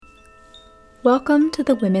Welcome to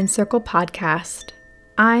the Women's Circle podcast.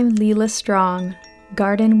 I'm Leela Strong,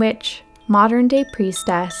 garden witch, modern-day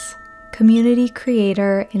priestess, community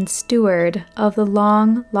creator, and steward of the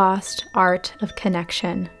long-lost art of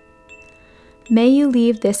connection. May you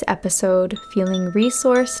leave this episode feeling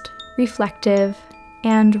resourced, reflective,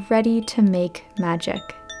 and ready to make magic.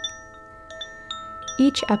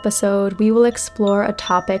 Each episode, we will explore a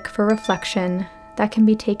topic for reflection that can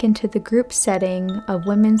be taken to the group setting of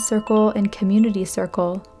Women's Circle and Community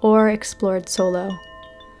Circle, or explored solo.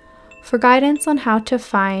 For guidance on how to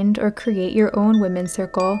find or create your own Women's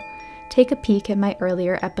Circle, take a peek at my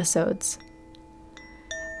earlier episodes.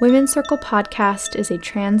 Women's Circle podcast is a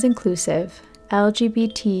trans-inclusive,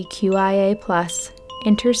 LGBTQIA+,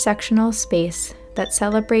 intersectional space that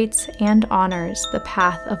celebrates and honors the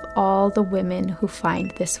path of all the women who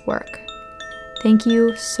find this work. Thank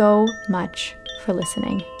you so much for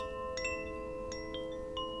listening.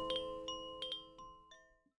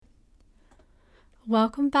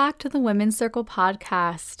 Welcome back to the Women's Circle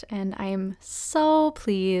podcast, and I am so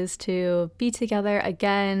pleased to be together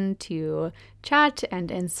again to chat and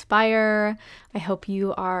inspire. I hope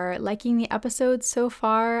you are liking the episodes so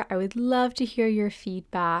far. I would love to hear your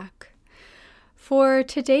feedback. For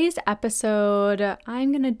today's episode,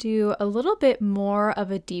 I'm going to do a little bit more of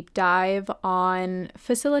a deep dive on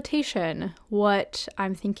facilitation, what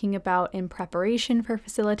I'm thinking about in preparation for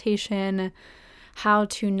facilitation, how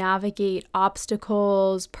to navigate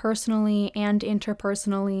obstacles personally and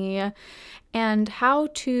interpersonally, and how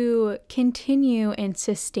to continue and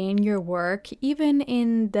sustain your work even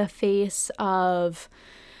in the face of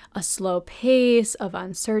a slow pace, of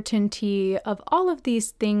uncertainty, of all of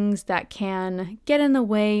these things that can get in the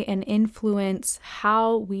way and influence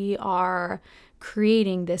how we are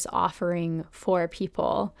creating this offering for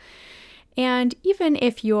people. And even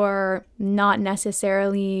if you're not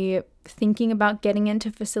necessarily thinking about getting into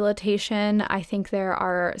facilitation, I think there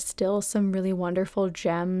are still some really wonderful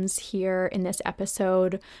gems here in this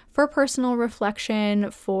episode for personal reflection,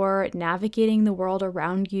 for navigating the world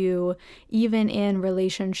around you, even in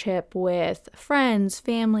relationship with friends,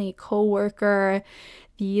 family, coworker.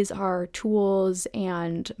 These are tools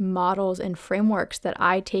and models and frameworks that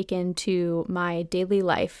I take into my daily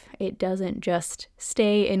life. It doesn't just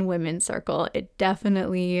stay in Women's Circle. It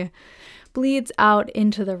definitely bleeds out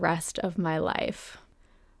into the rest of my life.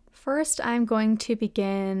 First, I'm going to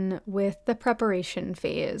begin with the preparation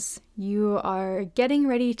phase. You are getting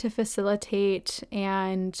ready to facilitate,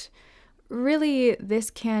 and really this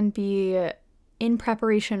can be in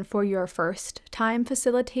preparation for your first time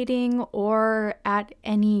facilitating or at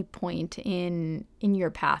any point in your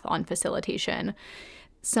path on facilitation.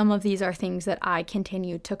 Some of these are things that I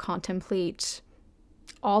continue to contemplate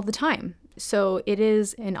all the time. So it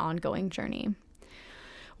is an ongoing journey.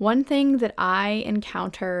 One thing that I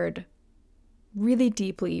encountered really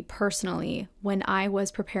deeply personally when I was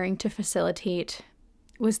preparing to facilitate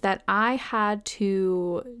was that I had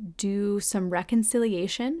to do some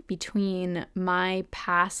reconciliation between my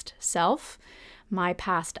past self, my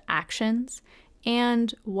past actions,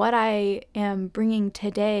 and what I am bringing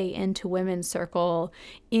today into Women's Circle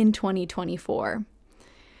in 2024.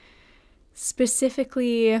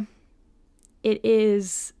 Specifically, it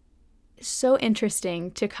is so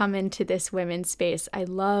interesting to come into this women's space. I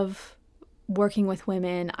love working with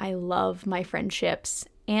women. I love my friendships.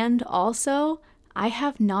 And also, I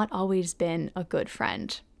have not always been a good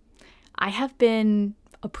friend. I have been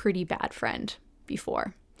a pretty bad friend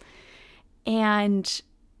before. And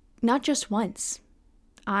not just once.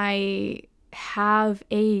 I have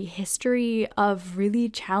a history of really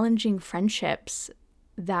challenging friendships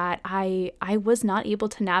that I was not able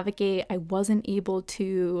to navigate. I wasn't able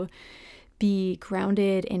to be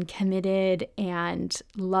grounded and committed and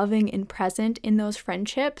loving and present in those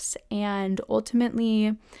friendships. And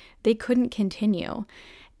ultimately, they couldn't continue.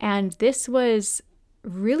 And this was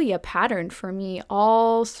really a pattern for me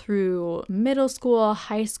all through middle school,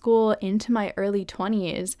 high school, into my early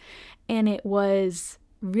 20s. And it was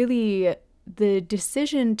really the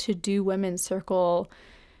decision to do Women's Circle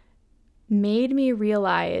made me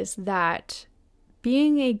realize that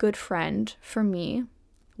being a good friend for me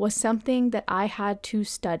was something that I had to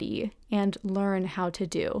study and learn how to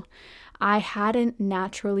do. I hadn't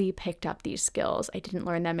naturally picked up these skills. I didn't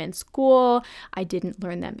learn them in school. I didn't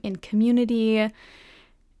learn them in community.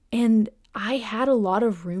 And I had a lot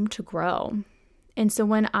of room to grow. And so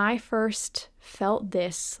when I first felt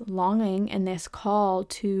this longing and this call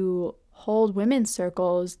to hold women's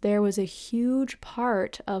circles, there was a huge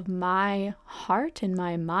part of my heart and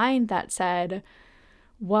my mind that said,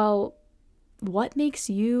 well, what makes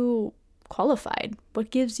you qualified? What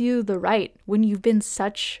gives you the right when you've been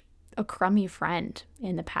such a crummy friend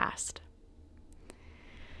in the past?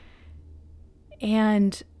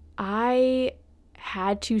 And I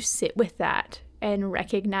had to sit with that and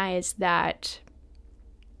recognize that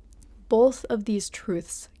both of these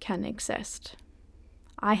truths can exist.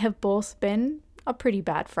 I have both been a pretty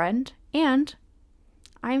bad friend, and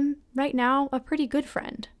I'm right now a pretty good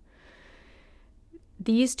friend.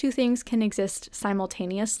 These two things can exist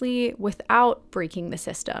simultaneously without breaking the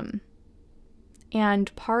system.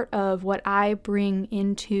 And part of what I bring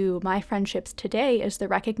into my friendships today is the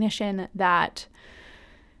recognition that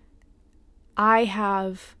I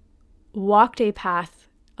have walked a path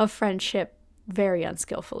of friendship very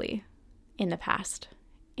unskillfully in the past.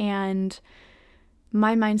 And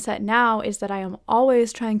my mindset now is that I am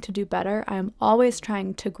always trying to do better. I am always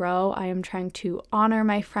trying to grow. I am trying to honor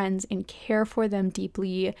my friends and care for them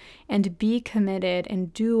deeply and be committed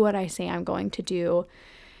and do what I say I'm going to do.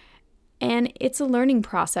 And it's a learning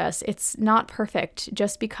process. It's not perfect.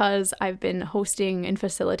 Just because I've been hosting and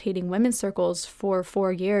facilitating women's circles for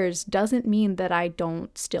 4 years doesn't mean that I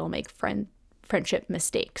don't still make friendship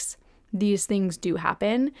mistakes. These things do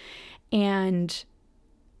happen. And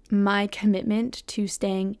my commitment to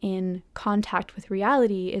staying in contact with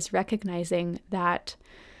reality is recognizing that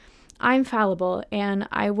I'm fallible and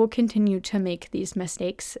I will continue to make these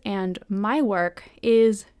mistakes. And my work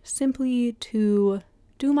is simply to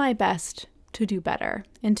do my best to do better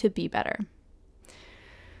and to be better.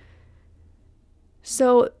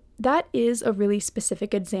 So that is a really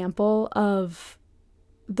specific example of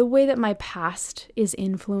the way that my past is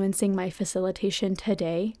influencing my facilitation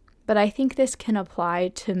today. But I think this can apply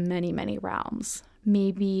to many, many realms.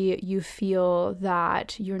 Maybe you feel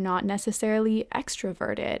that you're not necessarily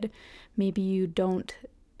extroverted. Maybe you don't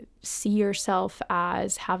see yourself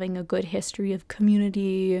as having a good history of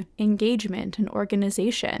community engagement and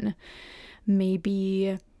organization.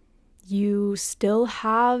 Maybe you still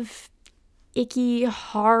have icky,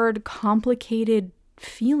 hard, complicated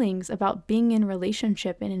feelings about being in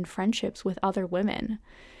relationship and in friendships with other women.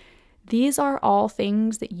 These are all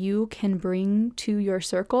things that you can bring to your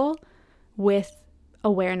circle with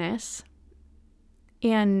awareness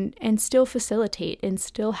and still facilitate and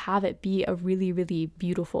still have it be a really, really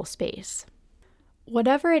beautiful space.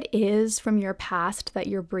 Whatever it is from your past that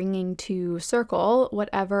you're bringing to circle,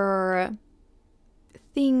 whatever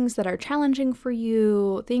things that are challenging for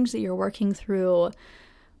you, things that you're working through,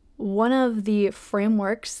 one of the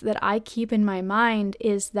frameworks that I keep in my mind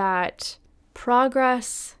is that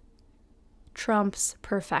progress trumps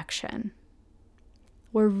perfection.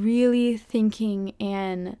 We're really thinking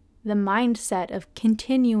in the mindset of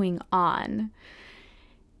continuing on.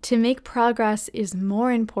 To make progress is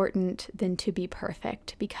more important than to be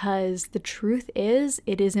perfect, because the truth is,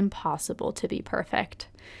 it is impossible to be perfect.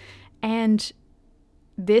 And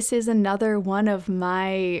this is another one of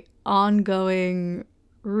my ongoing,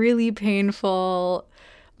 really painful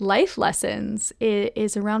life lessons. It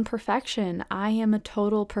is around perfection. I am a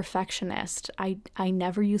total perfectionist. I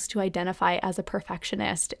never used to identify as a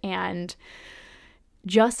perfectionist. And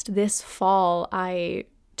just this fall, I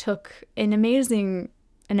took an amazing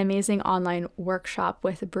online workshop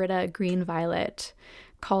with Britta Green Violet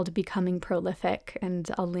called Becoming Prolific, and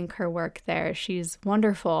I'll link her work there. She's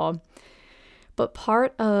wonderful. But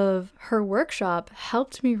part of her workshop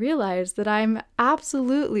helped me realize that I'm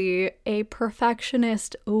absolutely a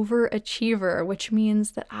perfectionist overachiever, which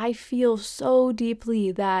means that I feel so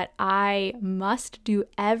deeply that I must do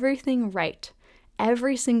everything right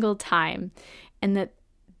every single time. And that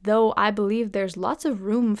though I believe there's lots of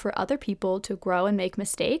room for other people to grow and make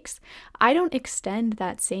mistakes, I don't extend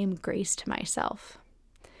that same grace to myself.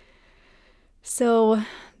 So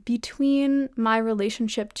between my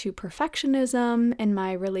relationship to perfectionism and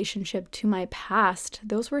my relationship to my past,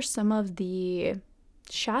 those were some of the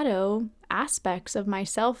shadow aspects of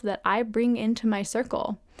myself that I bring into my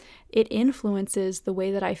circle. It influences the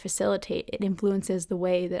way that I facilitate. It influences the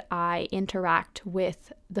way that I interact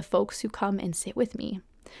with the folks who come and sit with me.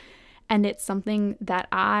 And it's something that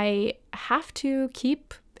I have to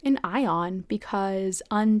keep an eye on, because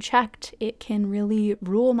unchecked, it can really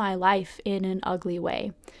rule my life in an ugly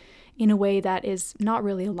way, in a way that is not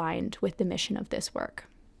really aligned with the mission of this work.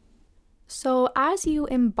 So as you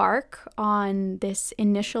embark on this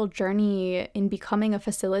initial journey in becoming a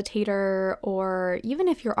facilitator, or even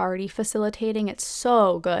if you're already facilitating, it's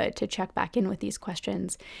so good to check back in with these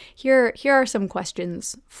questions. Here are some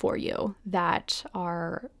questions for you that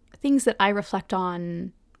are things that I reflect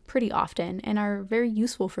on pretty often and are very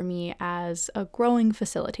useful for me as a growing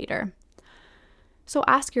facilitator. So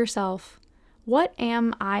ask yourself, What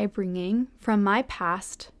am I bringing from my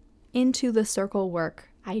past into the circle work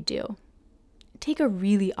I do? Take a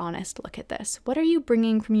really honest look at this. What are you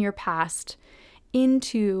bringing from your past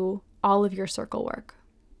into all of your circle work?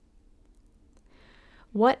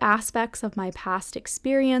 What aspects of my past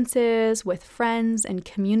experiences with friends and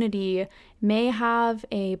community may have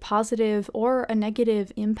a positive or a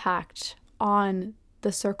negative impact on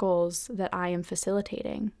the circles that I am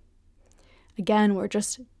facilitating? Again, we're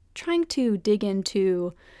just trying to dig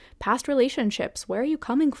into past relationships. Where are you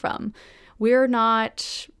coming from? We're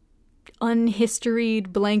not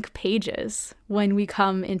unhistoried blank pages when we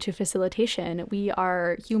come into facilitation. We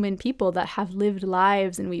are human people that have lived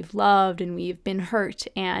lives, and we've loved and we've been hurt,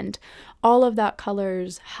 and all of that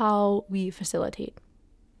colors how we facilitate.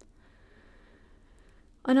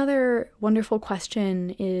 Another wonderful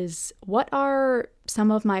question is, what are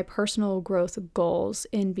some of my personal growth goals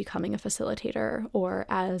in becoming a facilitator, or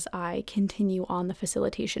as I continue on the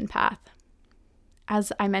facilitation path?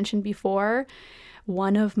 As I mentioned before,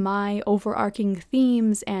 one of my overarching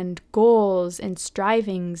themes and goals and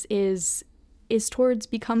strivings is towards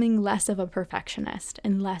becoming less of a perfectionist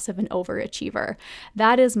and less of an overachiever.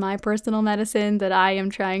 That is my personal medicine that I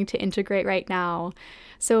am trying to integrate right now.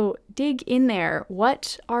 So dig in there.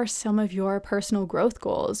 What are some of your personal growth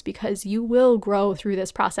goals? Because you will grow through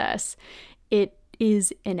this process. It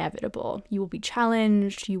is inevitable. You will be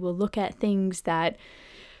challenged. You will look at things that,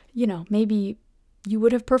 maybe you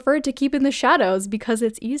would have preferred to keep in the shadows because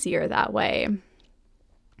it's easier that way.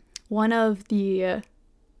 One of the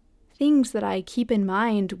things that I keep in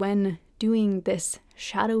mind when doing this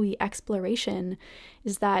shadowy exploration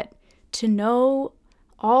is that to know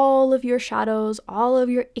all of your shadows, all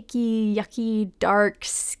of your icky, yucky, dark,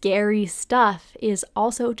 scary stuff is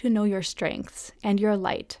also to know your strengths and your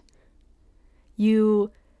light.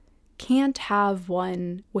 You can't have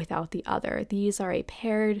one without the other. These are a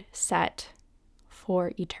paired set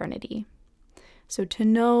for eternity. So to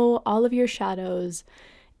know all of your shadows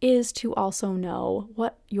is to also know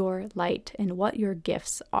what your light and what your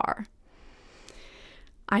gifts are.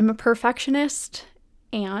 I'm a perfectionist,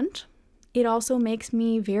 and it also makes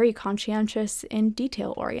me very conscientious and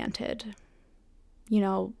detail-oriented.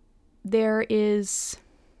 There is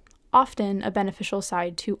often a beneficial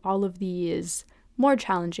side to all of these more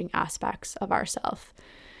challenging aspects of ourself.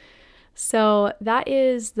 So that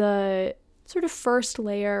is the sort of first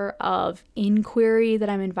layer of inquiry that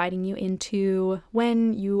I'm inviting you into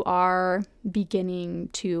when you are beginning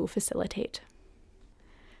to facilitate.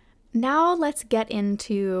 Now let's get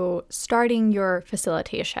into starting your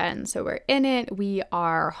facilitation. So we're in it, we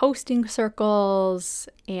are hosting circles,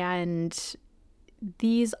 and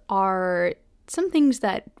these are some things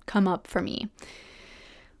that come up for me.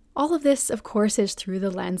 All of this, of course, is through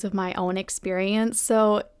the lens of my own experience.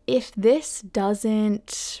 So if this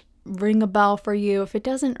doesn't ring a bell for you, if it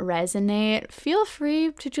doesn't resonate, feel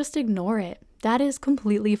free to just ignore it. That is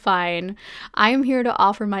completely fine. I am here to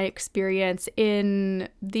offer my experience in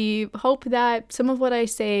the hope that some of what I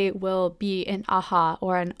say will be an aha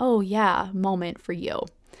or an oh yeah moment for you.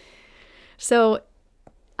 So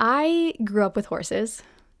I grew up with horses,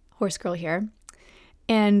 horse girl here.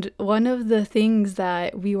 And one of the things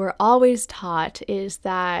that we were always taught is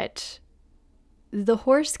that the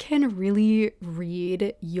horse can really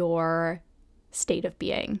read your state of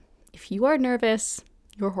being. If you are nervous,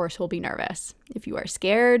 your horse will be nervous. If you are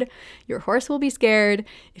scared, your horse will be scared.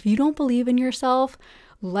 If you don't believe in yourself,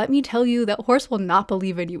 let me tell you that horse will not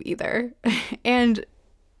believe in you either. And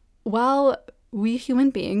while we human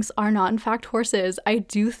beings are not in fact horses, I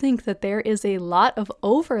do think that there is a lot of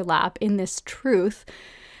overlap in this truth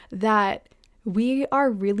that we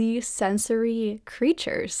are really sensory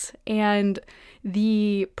creatures, and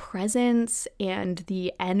the presence and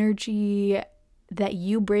the energy that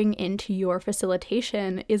you bring into your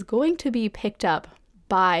facilitation is going to be picked up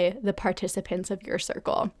by the participants of your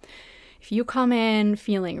circle. If you come in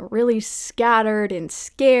feeling really scattered and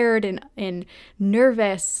scared and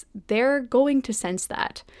nervous, they're going to sense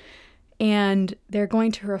that. And they're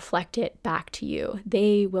going to reflect it back to you.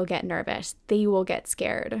 They will get nervous. They will get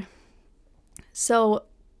scared. So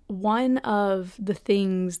one of the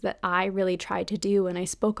things that I really tried to do, and I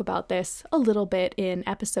spoke about this a little bit in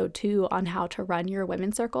episode 2 on how to run your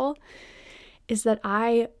women's circle, is that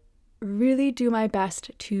I really do my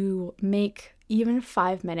best to make even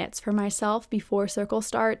 5 minutes for myself before circle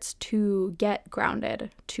starts to get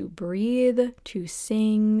grounded, to breathe, to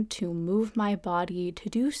sing, to move my body, to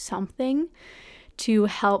do something to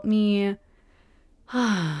help me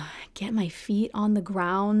get my feet on the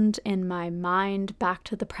ground and my mind back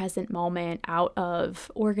to the present moment, out of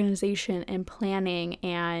organization and planning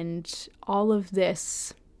and all of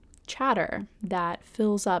this chatter that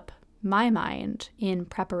fills up my mind in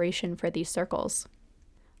preparation for these circles.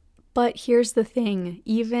 But here's the thing,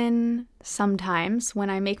 even sometimes when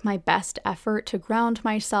I make my best effort to ground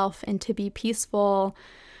myself and to be peaceful,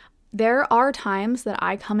 there are times that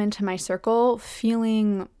I come into my circle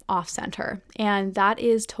feeling off center, and that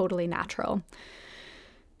is totally natural.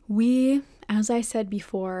 We, as I said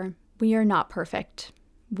before, we are not perfect.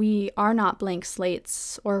 We are not blank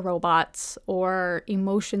slates or robots or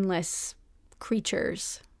emotionless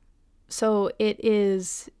creatures. So it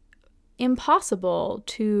is impossible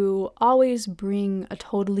to always bring a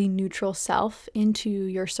totally neutral self into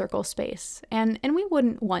your circle space. And we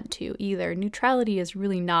wouldn't want to either. Neutrality is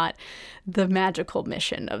really not the magical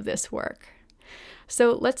mission of this work.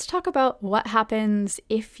 So let's talk about what happens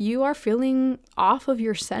if you are feeling off of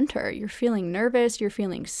your center. You're feeling nervous, you're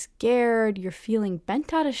feeling scared, you're feeling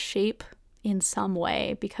bent out of shape in some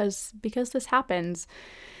way, because this happens.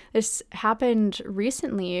 This happened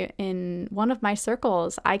recently in one of my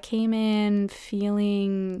circles. I came in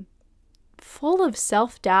feeling full of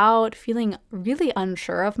self-doubt, feeling really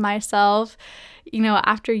unsure of myself.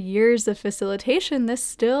 After years of facilitation, this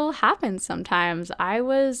still happens sometimes. I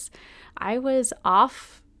was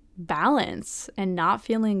off balance and not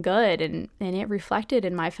feeling good, and it reflected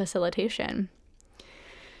in my facilitation.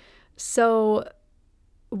 So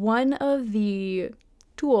one of the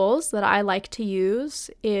tools that I like to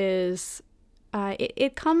use is,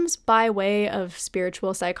 it comes by way of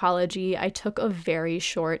spiritual psychology. I took a very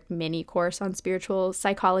short mini course on spiritual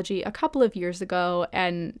psychology a couple of years ago,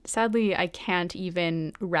 and sadly I can't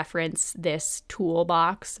even reference this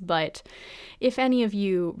toolbox, but if any of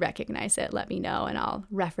you recognize it, let me know and I'll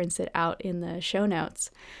reference it out in the show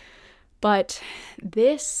notes. But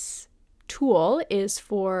this tool is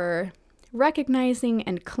for recognizing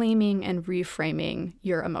and claiming and reframing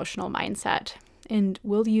your emotional mindset. And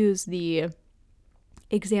we'll use the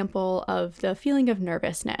example of the feeling of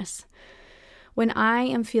nervousness. When I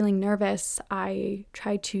am feeling nervous, I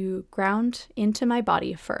try to ground into my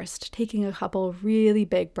body first, taking a couple really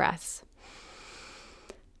big breaths,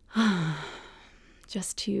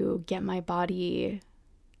 just to get my body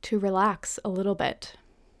to relax a little bit.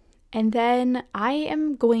 And then I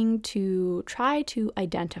am going to try to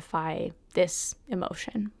identify this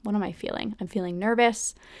emotion. What am I feeling? I'm feeling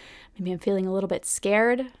nervous. Maybe I'm feeling a little bit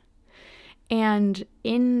scared. And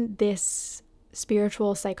in this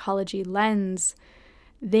spiritual psychology lens,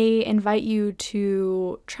 they invite you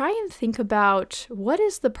to try and think about, what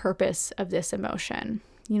is the purpose of this emotion?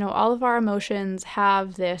 All of our emotions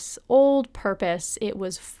have this old purpose. It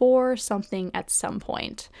was for something at some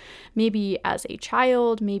point, maybe as a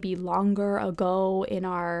child, maybe longer ago in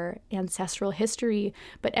our ancestral history.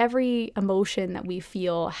 But every emotion that we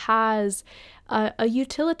feel has a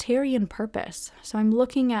utilitarian purpose. So I'm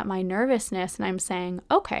looking at my nervousness and I'm saying,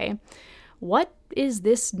 okay, what is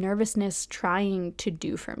this nervousness trying to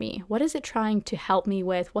do for me? What is it trying to help me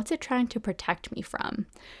with? What's it trying to protect me from?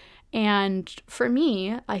 And for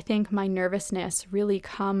me, I think my nervousness really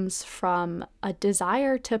comes from a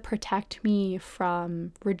desire to protect me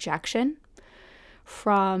from rejection,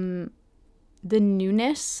 from the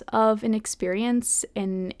newness of an experience,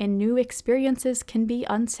 and new experiences can be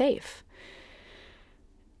unsafe.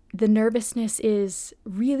 The nervousness is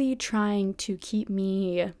really trying to keep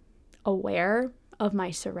me aware of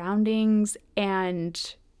my surroundings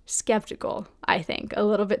and skeptical, I think, a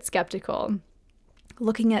little bit skeptical,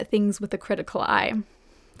 looking at things with a critical eye.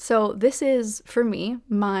 So this is, for me,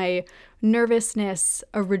 my nervousness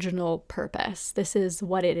original purpose. This is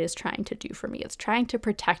what it is trying to do for me. It's trying to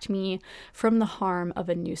protect me from the harm of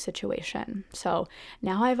a new situation. So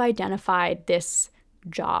now I've identified this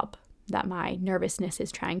job that my nervousness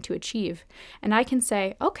is trying to achieve. And I can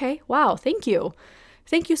say, okay, wow, thank you.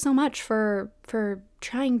 Thank you so much for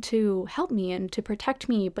trying to help me and to protect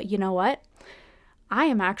me. But you know what? I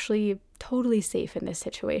am actually totally safe in this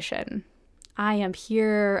situation. I am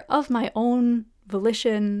here of my own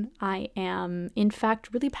volition. I am, in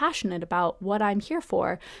fact, really passionate about what I'm here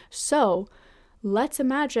for. So let's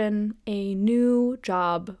imagine a new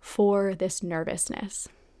job for this nervousness.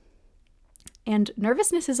 And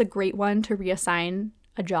nervousness is a great one to reassign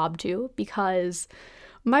a job to, because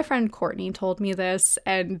my friend Courtney told me this,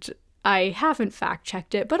 and I haven't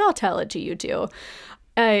fact-checked it, but I'll tell it to you too.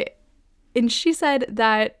 And she said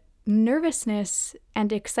that nervousness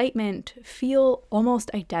and excitement feel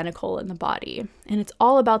almost identical in the body. And it's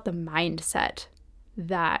all about the mindset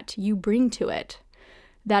that you bring to it.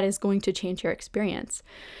 that is going to change your experience.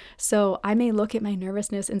 So I may look at my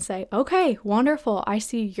nervousness and say, okay, wonderful. I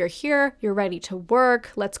see you're here. You're ready to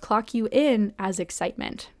work. Let's clock you in as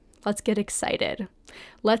excitement. Let's get excited.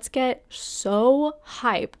 Let's get so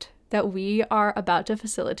hyped that we are about to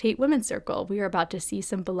facilitate Women's Circle. We are about to see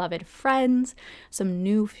some beloved friends, some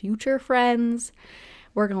new future friends.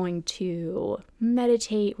 We're going to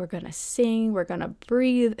meditate. We're going to sing. We're going to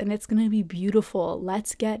breathe, and it's going to be beautiful.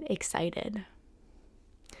 Let's get excited.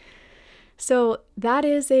 So that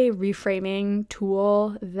is a reframing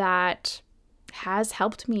tool that has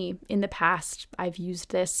helped me in the past. I've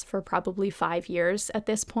used this for probably 5 years at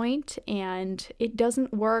this point, and it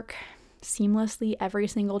doesn't work seamlessly every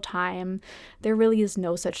single time. There really is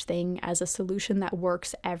no such thing as a solution that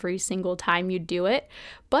works every single time you do it,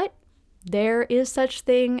 but there is such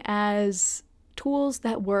thing as tools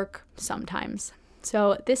that work sometimes.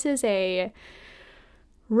 So this is a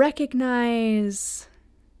recognize,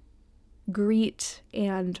 greet,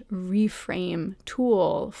 and reframe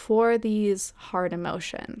tool for these hard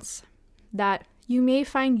emotions that you may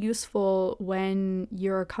find useful when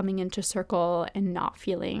you're coming into circle and not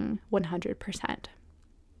feeling 100%.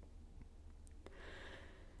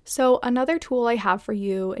 So another tool I have for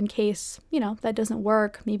you in case, that doesn't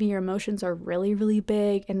work, maybe your emotions are really, really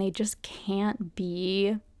big and they just can't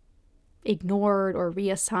be ignored or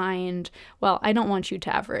reassigned. Well, I don't want you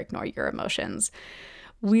to ever ignore your emotions.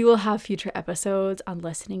 We will have future episodes on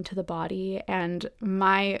listening to the body, and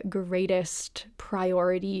my greatest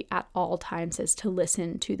priority at all times is to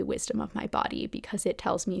listen to the wisdom of my body because it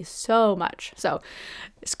tells me so much. So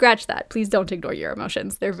scratch that. Please don't ignore your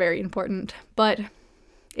emotions. They're very important. But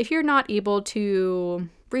if you're not able to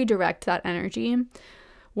redirect that energy,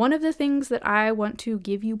 one of the things that I want to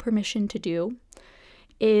give you permission to do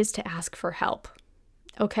is to ask for help.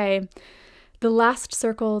 Okay? The last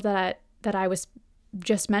circle that I was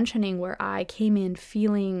just mentioning, where I came in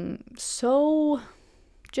feeling so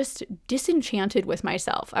just disenchanted with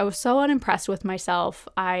myself. I was so unimpressed with myself.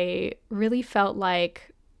 I really felt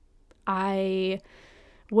like I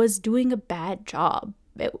was doing a bad job.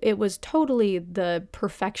 It was totally the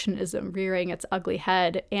perfectionism rearing its ugly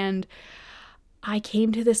head. And I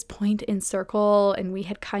came to this point in circle and we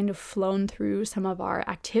had kind of flown through some of our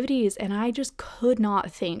activities and I just could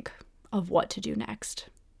not think of what to do next.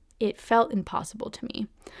 It felt impossible to me.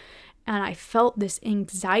 And I felt this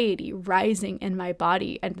anxiety rising in my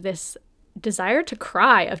body and this desire to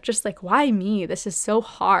cry of just like, why me? This is so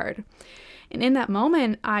hard. And in that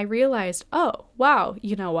moment, I realized, oh, wow,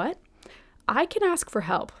 you know what? I can ask for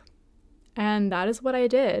help. And that is what I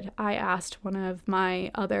did. I asked one of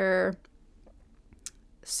my other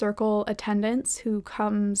circle attendants who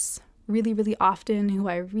comes really, really often, who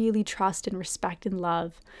I really trust and respect and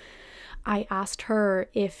love. I asked her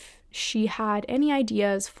if she had any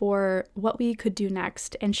ideas for what we could do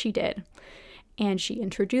next, and she did. And she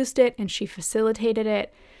introduced it and she facilitated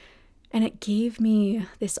it, and it gave me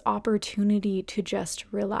this opportunity to just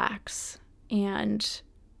relax and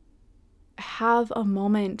have a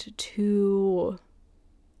moment to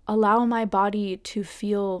allow my body to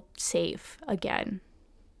feel safe again.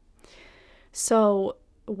 So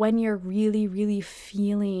when you're really, really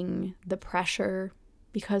feeling the pressure,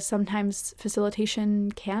 because sometimes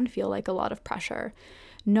facilitation can feel like a lot of pressure,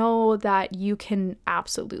 know that you can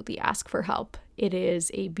absolutely ask for help. It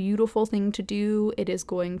is a beautiful thing to do. It is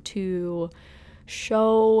going to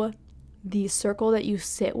show the circle that you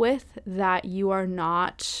sit with that you are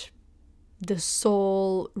not the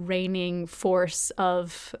sole reigning force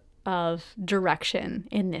of direction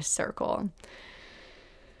in this circle.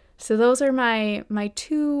 So those are my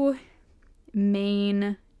two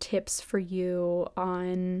main tips for you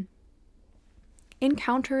on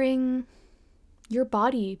encountering your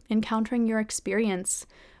body, encountering your experience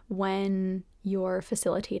when you're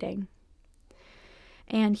facilitating.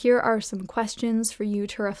 And here are some questions for you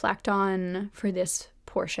to reflect on for this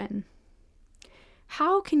portion.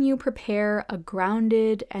 How can you prepare a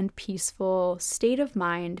grounded and peaceful state of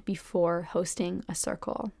mind before hosting a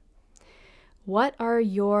circle? What are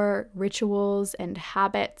your rituals and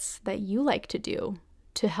habits that you like to do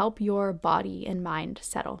to help your body and mind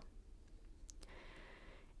settle?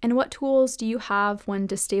 And what tools do you have when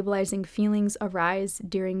destabilizing feelings arise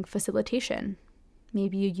during facilitation?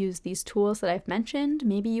 Maybe you use these tools that I've mentioned.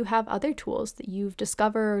 Maybe you have other tools that you've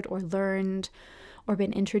discovered or learned or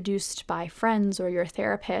been introduced by friends or your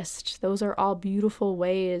therapist. Those are all beautiful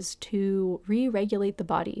ways to re-regulate the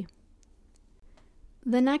body.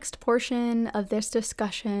 The next portion of this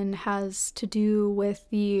discussion has to do with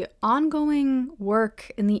the ongoing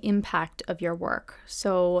work and the impact of your work.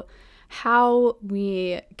 So how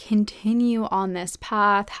we continue on this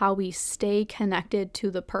path, how we stay connected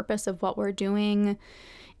to the purpose of what we're doing,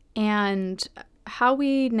 and how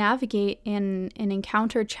we navigate and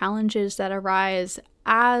encounter challenges that arise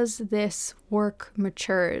as this work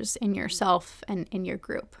matures in yourself and in your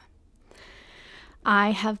group.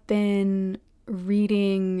 I have been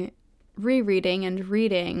rereading and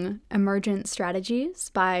reading Emergent Strategies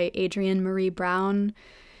by Adrienne Maree Brown.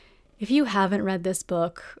 If you haven't read this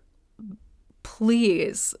book,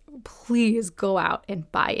 please go out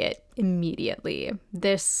and buy it immediately.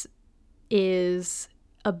 This is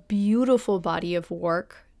a beautiful body of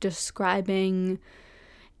work describing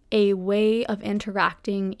a way of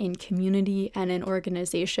interacting in community and in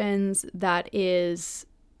organizations that is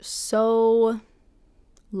so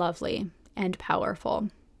lovely and powerful.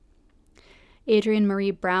 Adrienne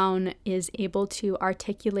Maree Brown is able to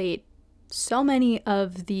articulate so many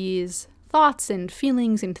of these thoughts and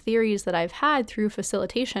feelings and theories that I've had through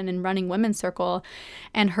facilitation and running Women's Circle,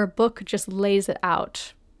 and her book just lays it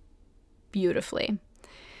out beautifully.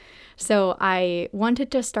 So I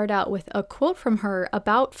wanted to start out with a quote from her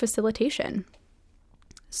about facilitation.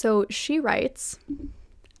 So she writes,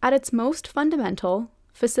 "At its most fundamental,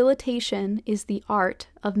 facilitation is the art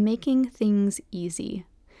of making things easy,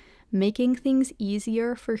 making things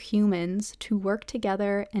easier for humans to work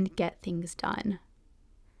together and get things done."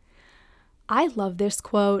 I love this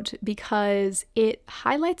quote because it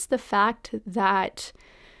highlights the fact that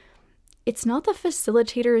it's not the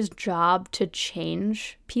facilitator's job to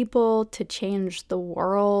change people, to change the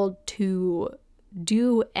world, to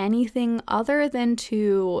do anything other than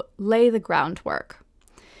to lay the groundwork.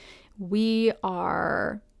 We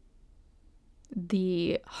are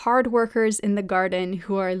the hard workers in the garden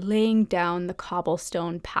who are laying down the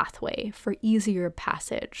cobblestone pathway for easier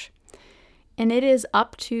passage. And it is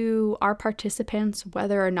up to our participants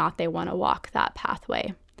whether or not they want to walk that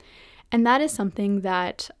pathway. And that is something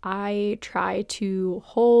that I try to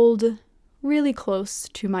hold really close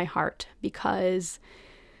to my heart because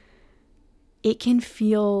it can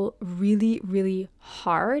feel really, really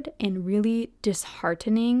hard and really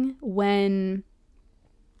disheartening when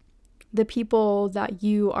the people that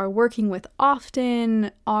you are working with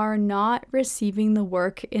often are not receiving the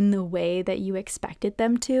work in the way that you expected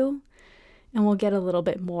them to. And we'll get a little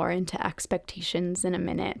bit more into expectations in a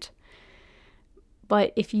minute.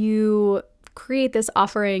 But if you create this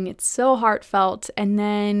offering, it's so heartfelt, and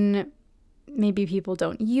then maybe people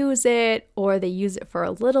don't use it, or they use it for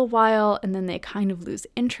a little while, and then they kind of lose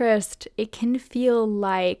interest, it can feel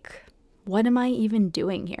like, what am I even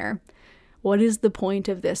doing here? What is the point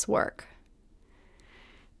of this work?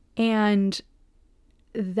 And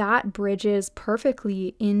that bridges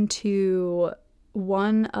perfectly into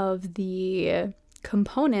one of the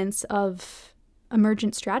components of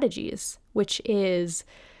Emergent Strategies, which is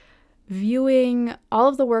viewing all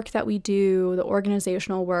of the work that we do, the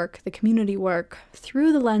organizational work, the community work,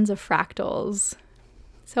 through the lens of fractals.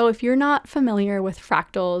 So if you're not familiar with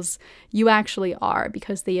fractals, you actually are,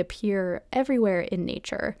 because they appear everywhere in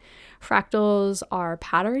nature. Fractals are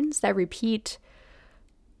patterns that repeat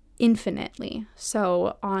infinitely.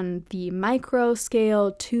 So on the micro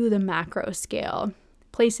scale to the macro scale.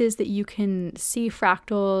 Places that you can see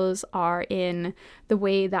fractals are in the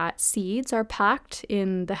way that seeds are packed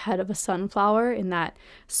in the head of a sunflower, in that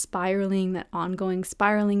ongoing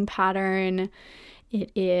spiraling pattern.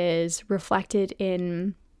 It is reflected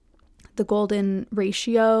in the golden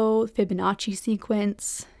ratio Fibonacci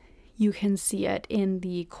sequence. You can see it in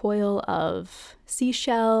the coil of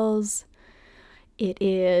seashells. It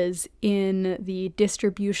is in the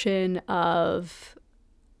distribution of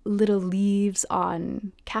little leaves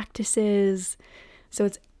on cactuses. So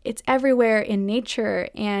it's everywhere in nature,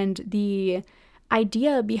 and the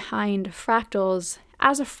idea behind fractals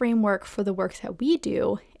as a framework for the work that we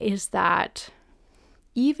do is that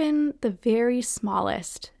even the very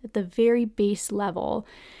smallest, at the very base level,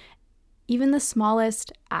 even the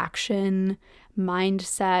smallest action,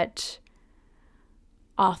 mindset,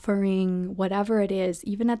 offering, whatever it is,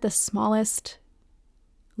 even at the smallest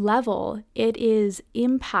level, it is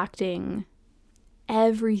impacting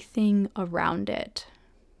everything around it.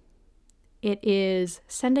 It is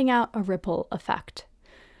sending out a ripple effect,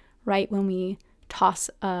 right? When we toss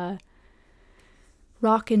a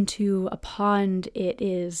rock into a pond, it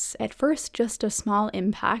is at first just a small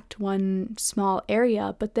impact, one small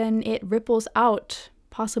area, but then it ripples out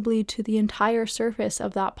possibly to the entire surface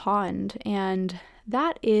of that pond. And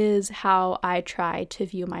that is how I try to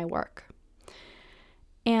view my work.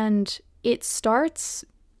 And it starts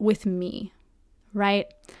with me, right?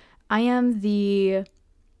 I am the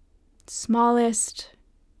smallest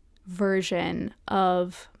version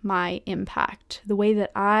of my impact. The way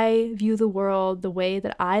that I view the world, the way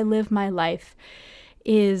that I live my life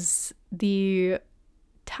is the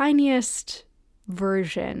tiniest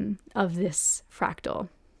version of this fractal.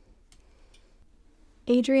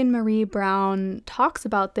 Adrienne Maree Brown talks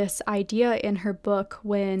about this idea in her book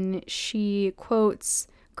when she quotes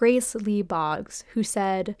Grace Lee Boggs, who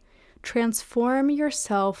said, "Transform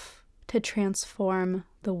yourself to transform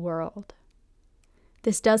the world."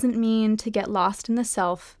 This doesn't mean to get lost in the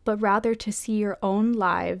self, but rather to see your own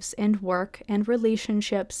lives and work and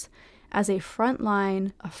relationships as a front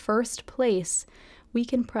line, a first place we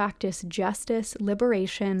can practice justice,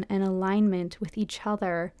 liberation, and alignment with each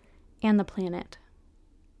other and the planet.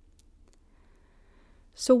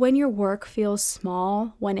 So when your work feels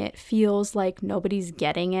small, when it feels like nobody's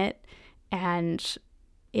getting it, and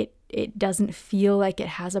it doesn't feel like it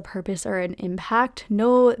has a purpose or an impact,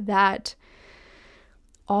 know that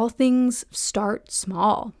all things start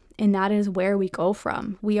small, and that is where we go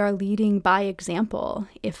from. We are leading by example.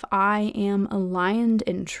 If I am aligned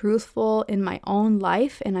and truthful in my own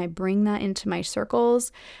life and I bring that into my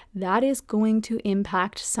circles, that is going to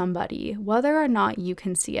impact somebody, whether or not you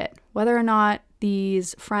can see it, whether or not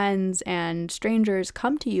these friends and strangers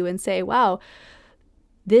come to you and say, wow,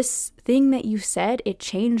 this thing that you said, it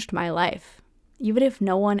changed my life. Even if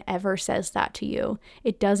no one ever says that to you,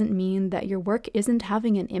 it doesn't mean that your work isn't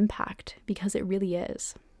having an impact, because it really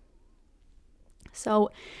is. So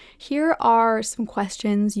here are some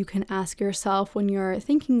questions you can ask yourself when you're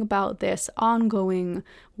thinking about this ongoing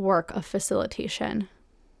work of facilitation.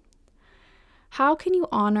 How can you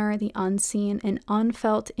honor the unseen and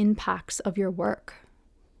unfelt impacts of your work?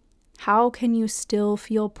 How can you still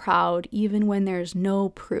feel proud even when there's no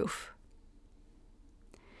proof?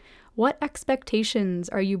 What expectations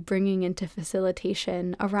are you bringing into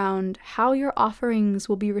facilitation around how your offerings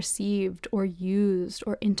will be received or used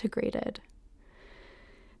or integrated?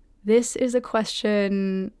 This is a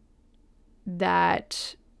question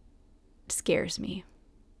that scares me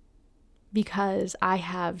because I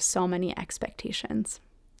have so many expectations.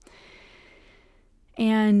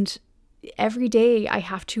 And every day I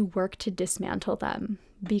have to work to dismantle them,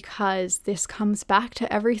 because this comes back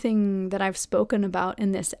to everything that I've spoken about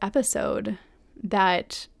in this episode,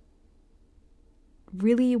 that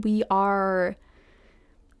really we are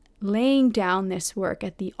laying down this work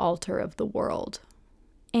at the altar of the world.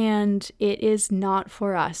 And it is not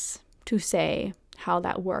for us to say how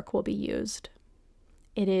that work will be used.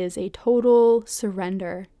 It is a total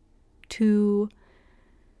surrender to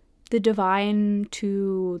the divine,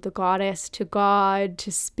 to the goddess, to God,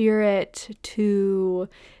 to spirit, to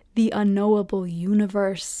the unknowable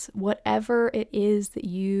universe, whatever it is that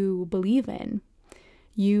you believe in.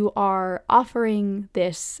 You are offering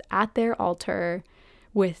this at their altar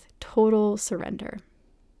with total surrender.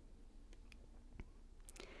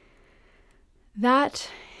 That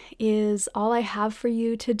is all I have for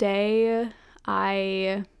you today.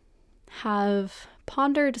 I have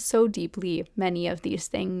pondered so deeply many of these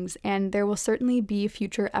things, and there will certainly be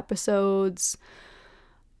future episodes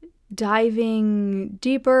diving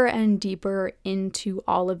deeper and deeper into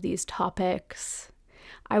all of these topics.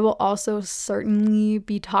 I will also certainly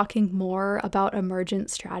be talking more about Emergent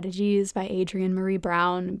Strategies by Adrienne Maree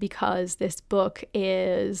Brown, because this book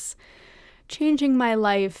is changing my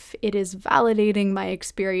life. It is validating my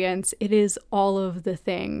experience. It is all of the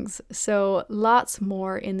things. So lots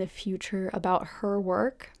more in the future about her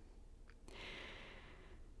work.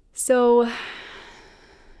 So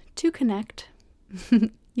to connect,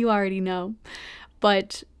 you already know,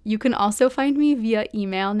 but you can also find me via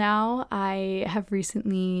email now. I have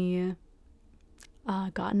recently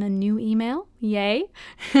gotten a new email. Yay.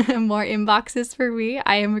 More inboxes for me.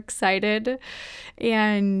 I am excited.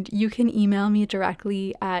 And you can email me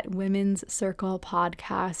directly at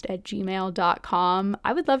womenscirclepodcast@gmail.com.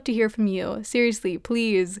 I would love to hear from you. Seriously,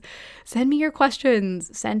 please send me your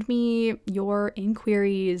questions. Send me your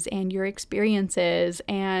inquiries and your experiences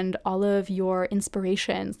and all of your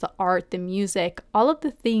inspirations, the art, the music, all of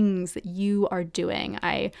the things that you are doing.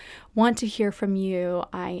 I want to hear from you.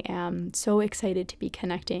 I am so excited to be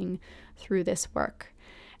connecting through this work.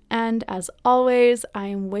 And as always, I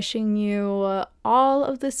am wishing you all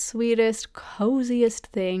of the sweetest, coziest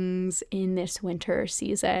things in this winter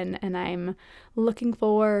season, and I'm looking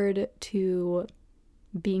forward to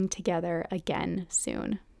being together again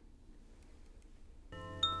soon.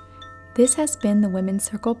 This has been the Women's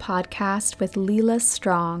Circle podcast with Leela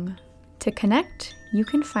Strong. To connect, you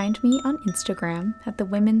can find me on Instagram at the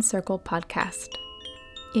Women's Circle Podcast.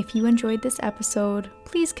 If you enjoyed this episode,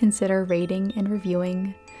 please consider rating and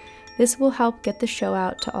reviewing. This will help get the show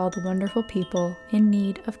out to all the wonderful people in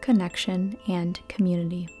need of connection and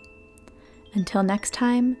community. Until next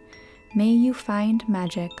time, may you find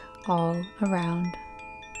magic all around.